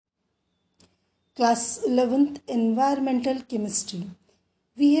Class 11th Environmental Chemistry.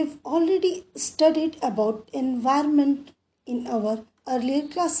 We have already studied about environment in our earlier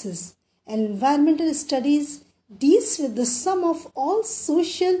classes. Environmental studies deals with the sum of all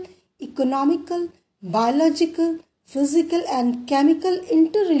social, economical, biological, physical and chemical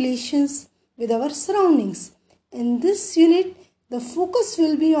interrelations with our surroundings. In this unit, the focus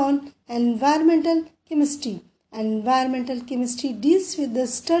will be on environmental chemistry. Environmental chemistry deals with the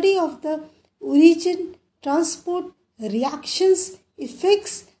study of the origin, transport, reactions,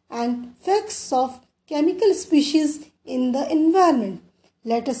 effects and effects of chemical species in the environment.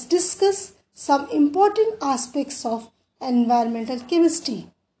 Let us discuss some important aspects of environmental chemistry.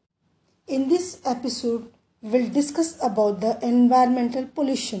 In this episode, we'll discuss about the environmental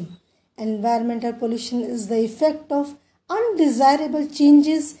pollution. Environmental pollution is the effect of undesirable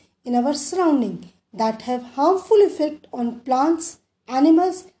changes in our surrounding that have harmful effect on plants,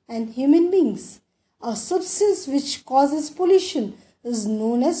 animals and human beings. A substance which causes pollution is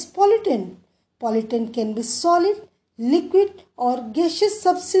known as pollutant. Pollutant can be solid, liquid or gaseous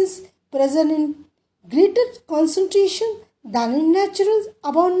substance present in greater concentration than in natural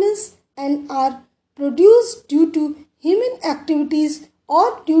abundance and are produced due to human activities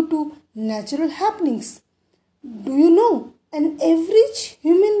or due to natural happenings. Do you know an average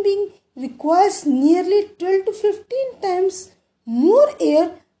human being requires nearly 12 to 15 times more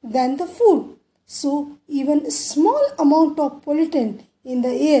air than the food? So even a small amount of pollutant in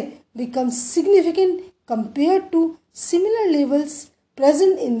the air becomes significant compared to similar levels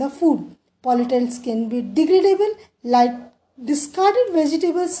present in the food. Pollutants can be degradable like discarded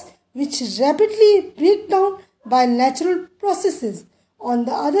vegetables which rapidly break down by natural processes. On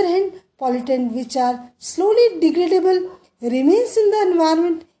the other hand, pollutants which are slowly degradable remains in the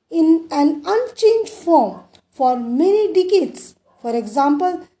environment in an unchanged form for many decades. For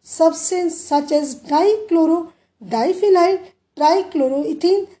example, substances such as dichloro, diphenyl,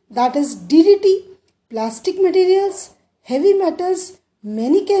 trichloroethane, that is DDT, plastic materials, heavy metals,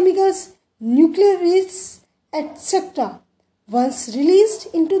 many chemicals, nuclear wastes, etc. once released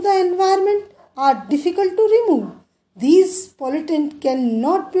into the environment are difficult to remove. These pollutants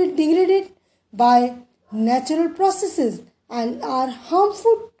cannot be degraded by natural processes and are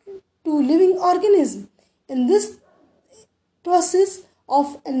harmful to living organisms. In this process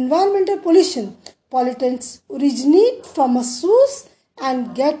of environmental pollution, pollutants originate from a source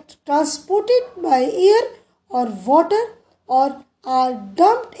and get transported by air or water or are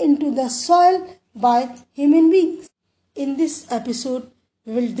dumped into the soil by human beings. In this episode,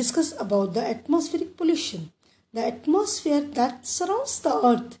 we will discuss about the atmospheric pollution. The atmosphere that surrounds the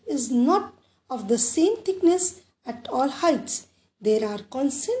earth is not of the same thickness at all heights. There are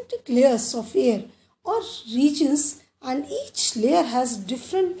concentric layers of air or regions and each layer has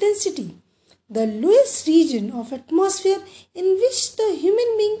different density. The lowest region of atmosphere in which the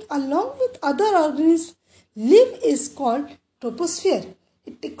human being along with other organisms live is called troposphere.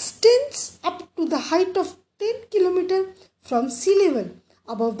 It extends up to the height of 10 km from sea level.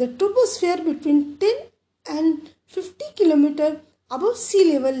 Above the troposphere between 10 and 50 km above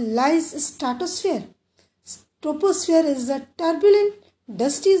sea level lies stratosphere. Troposphere is a turbulent,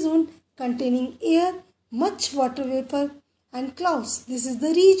 dusty zone containing air, much water vapor and clouds. This is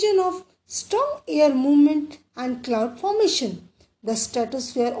the region of strong air movement and cloud formation. The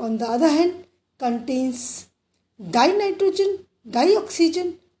stratosphere, on the other hand, contains dinitrogen,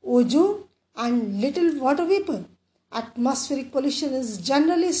 dioxygen, ozone and little water vapor. Atmospheric pollution is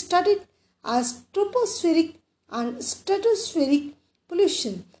generally studied as tropospheric and stratospheric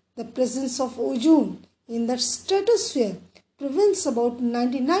pollution. The presence of ozone in the stratosphere prevents about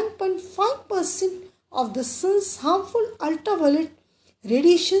 99.5% of the sun's harmful ultraviolet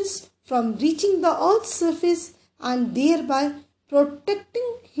radiations from reaching the earth's surface and thereby protecting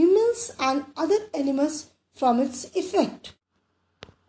humans and other animals from its effect.